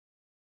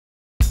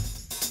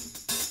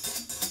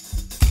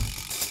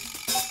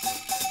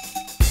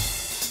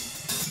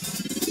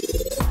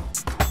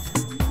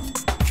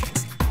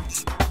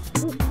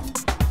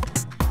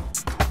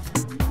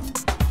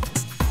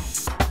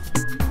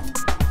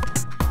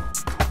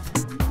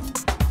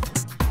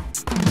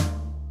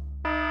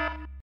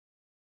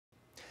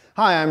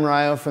Hi, I'm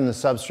Ryo from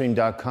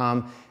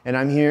thesubstream.com, and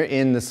I'm here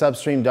in the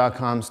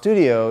substream.com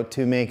studio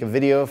to make a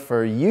video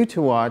for you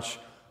to watch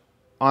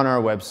on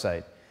our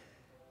website.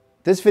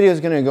 This video is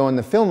going to go in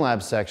the Film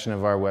Lab section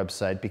of our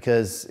website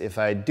because if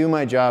I do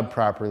my job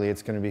properly,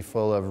 it's going to be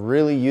full of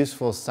really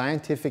useful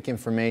scientific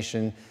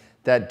information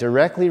that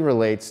directly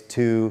relates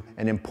to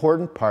an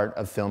important part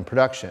of film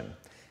production.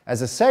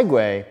 As a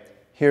segue,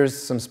 here's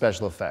some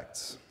special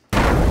effects.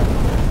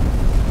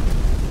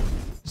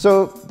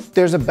 So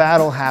there's a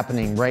battle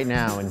happening right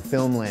now in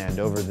film land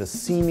over the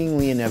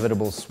seemingly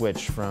inevitable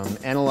switch from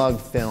analog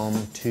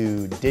film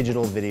to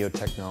digital video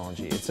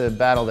technology. It's a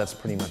battle that's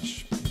pretty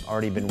much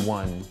already been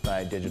won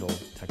by digital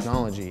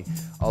technology,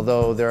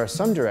 although there are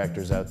some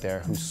directors out there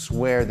who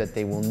swear that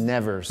they will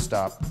never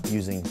stop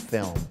using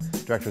film.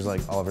 Directors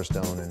like Oliver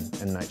Stone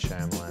and Night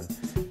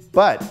Shyamalan.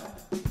 But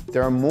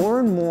there are more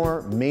and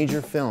more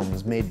major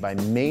films made by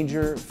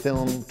major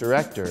film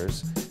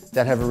directors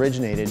that have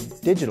originated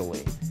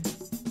digitally.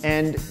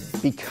 And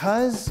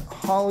because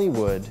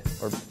Hollywood,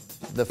 or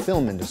the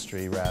film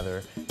industry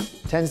rather,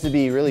 tends to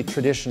be really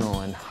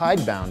traditional and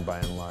hidebound by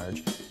and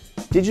large,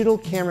 digital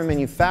camera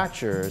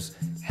manufacturers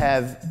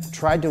have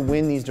tried to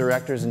win these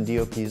directors and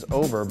DOPs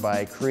over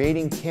by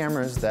creating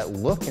cameras that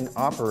look and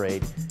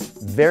operate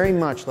very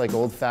much like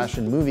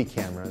old-fashioned movie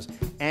cameras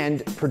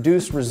and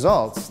produce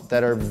results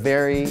that are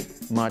very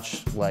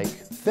much like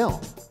film,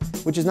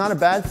 which is not a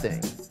bad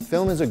thing.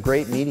 Film is a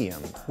great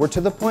medium. We're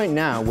to the point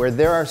now where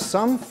there are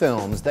some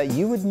films that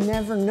you would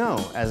never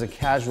know as a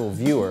casual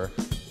viewer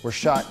were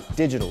shot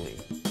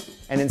digitally.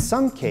 And in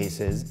some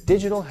cases,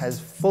 digital has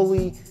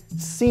fully,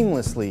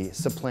 seamlessly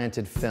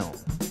supplanted film.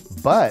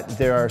 But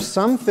there are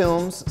some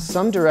films,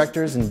 some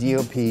directors and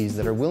DOPs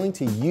that are willing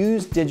to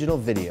use digital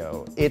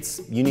video,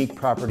 its unique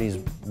properties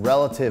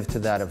relative to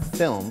that of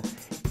film,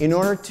 in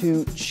order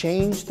to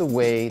change the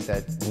way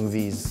that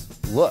movies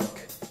look.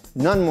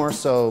 None more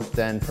so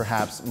than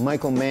perhaps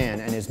Michael Mann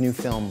and his new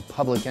film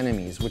Public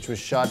Enemies, which was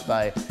shot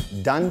by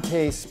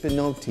Dante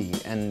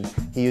Spinotti, and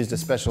he used a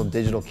special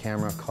digital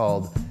camera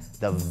called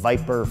the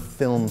Viper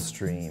Film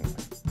Stream.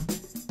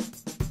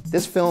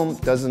 This film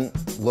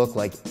doesn't look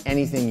like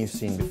anything you've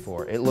seen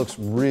before. It looks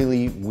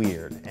really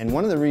weird. And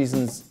one of the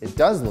reasons it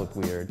does look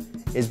weird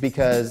is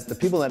because the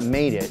people that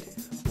made it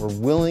were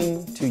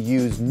willing to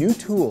use new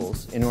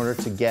tools in order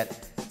to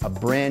get a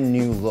brand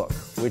new look,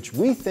 which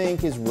we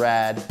think is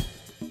rad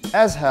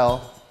as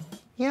hell.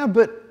 Yeah,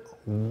 but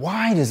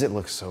why does it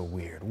look so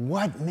weird?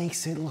 What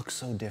makes it look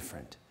so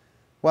different?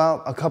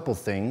 Well, a couple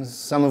things,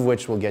 some of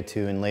which we'll get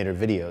to in later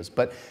videos,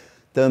 but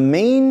the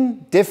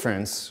main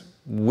difference,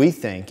 we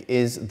think,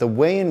 is the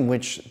way in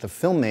which the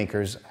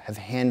filmmakers have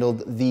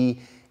handled the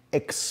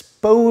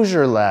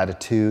exposure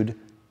latitude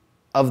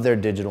of their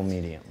digital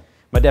medium.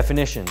 My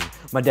definition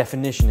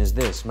is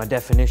this. My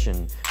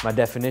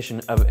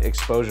definition of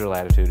exposure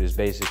latitude is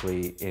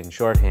basically, in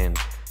shorthand,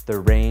 the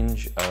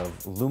range of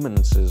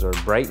luminances or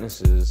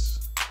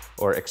brightnesses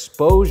or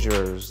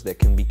exposures that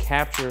can be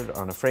captured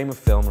on a frame of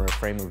film or a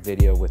frame of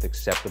video with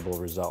acceptable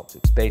results.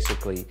 It's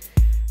basically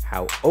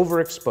how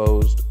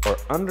overexposed or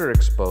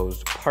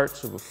underexposed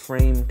parts of a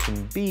frame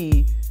can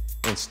be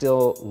and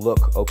still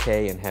look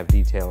okay and have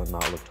detail and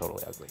not look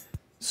totally ugly.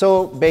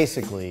 So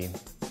basically,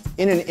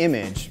 in an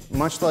image,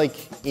 much like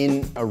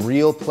in a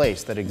real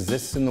place that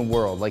exists in the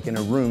world, like in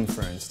a room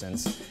for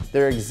instance,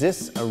 there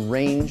exists a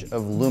range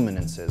of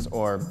luminances,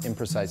 or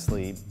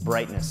imprecisely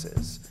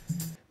brightnesses.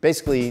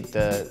 Basically,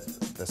 the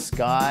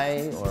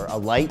sky or a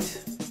light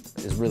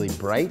is really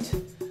bright,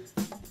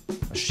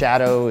 a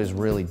shadow is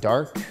really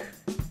dark,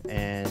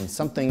 and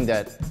something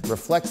that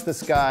reflects the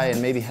sky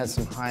and maybe has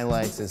some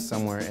highlights is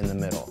somewhere in the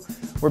middle.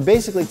 We're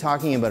basically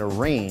talking about a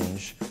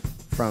range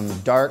from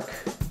dark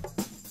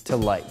to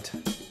light.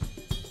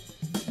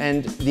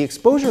 And the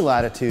exposure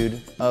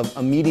latitude of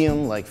a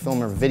medium like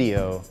film or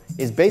video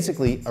is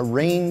basically a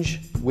range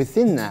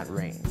within that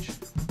range,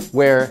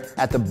 where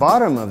at the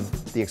bottom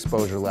of the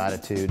exposure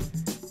latitude,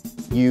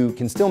 you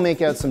can still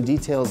make out some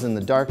details in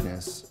the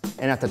darkness,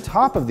 and at the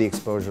top of the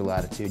exposure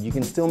latitude, you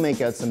can still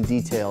make out some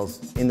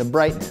details in the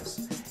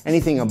brightness.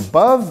 Anything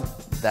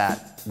above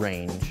that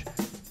range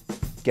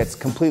gets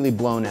completely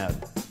blown out,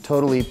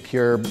 totally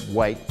pure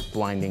white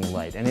blinding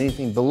light, and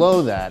anything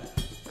below that,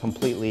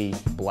 completely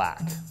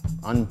black,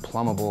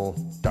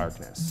 unplumbable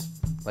darkness,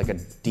 like a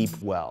deep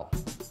well.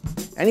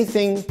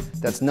 Anything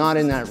that's not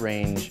in that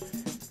range,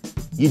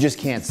 you just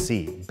can't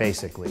see,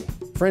 basically.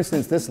 For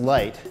instance, this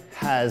light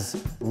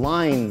has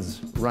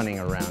lines running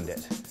around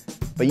it,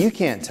 but you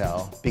can't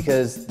tell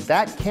because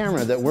that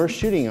camera that we're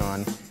shooting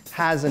on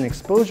has an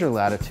exposure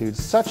latitude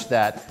such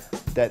that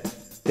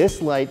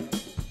this light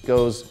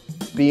goes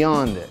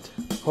beyond it.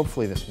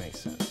 Hopefully this makes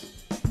sense.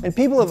 And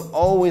people have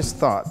always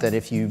thought that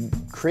if you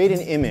create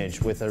an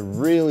image with a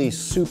really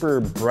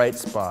super bright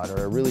spot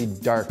or a really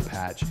dark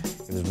patch,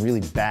 it was really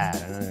bad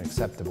and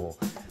unacceptable,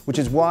 which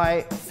is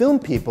why film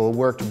people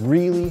worked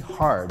really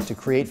hard to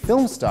create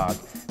film stock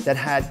that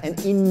had an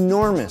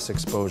enormous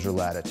exposure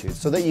latitude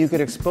so that you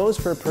could expose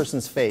for a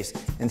person's face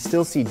and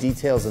still see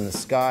details in the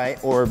sky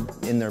or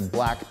in their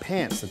black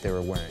pants that they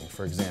were wearing,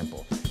 for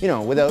example. You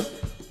know, without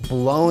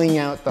blowing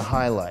out the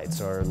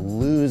highlights or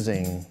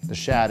losing the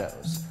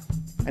shadows.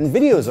 And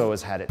video's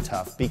always had it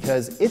tough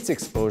because its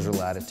exposure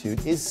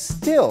latitude is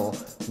still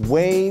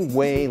way,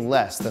 way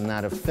less than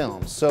that of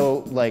film. So,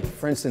 like,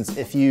 for instance,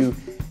 if you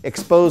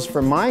expose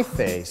for my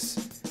face,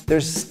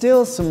 there's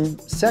still some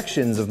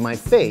sections of my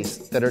face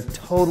that are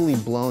totally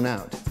blown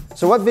out.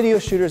 So what video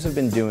shooters have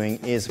been doing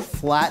is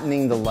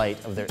flattening the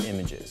light of their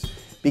images.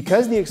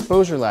 Because the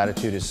exposure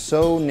latitude is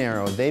so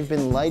narrow, they've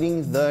been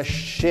lighting the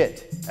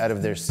shit out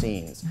of their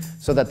scenes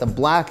so that the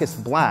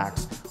blackest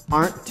blacks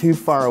aren't too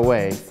far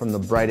away from the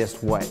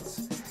brightest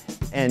whites.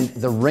 And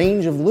the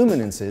range of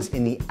luminances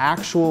in the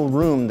actual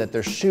room that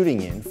they're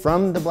shooting in,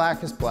 from the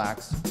blackest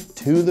blacks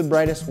to the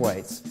brightest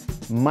whites,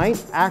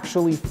 might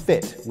actually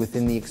fit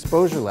within the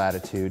exposure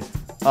latitude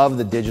of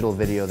the digital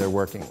video they're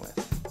working with.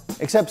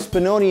 Except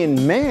Spinoni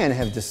and Mann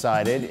have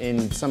decided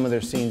in some of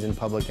their scenes in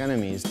Public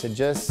Enemies to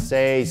just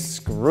say,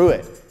 screw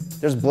it.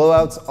 There's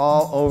blowouts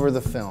all over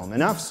the film,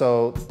 enough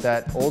so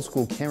that old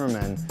school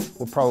cameramen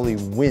will probably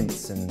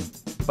wince and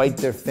bite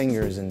their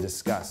fingers in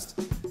disgust.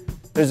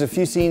 There's a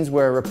few scenes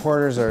where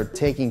reporters are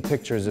taking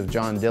pictures of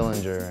John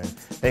Dillinger and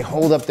they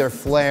hold up their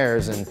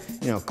flares and,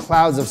 you know,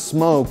 clouds of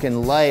smoke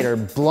and light are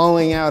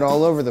blowing out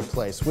all over the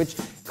place, which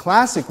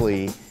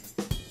classically,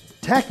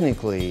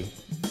 technically,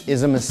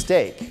 is a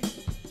mistake.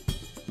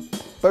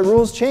 But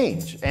rules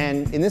change,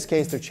 and in this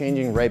case, they're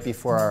changing right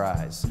before our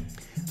eyes.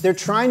 They're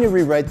trying to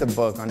rewrite the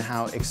book on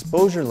how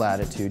exposure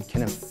latitude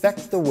can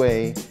affect the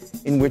way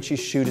in which you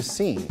shoot a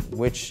scene,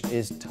 which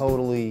is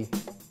totally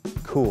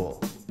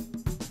cool.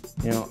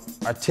 You know,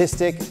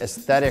 artistic,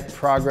 aesthetic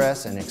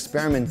progress and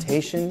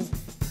experimentation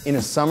in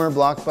a summer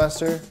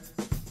blockbuster,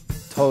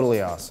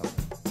 totally awesome.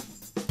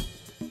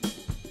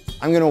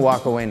 I'm gonna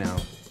walk away now.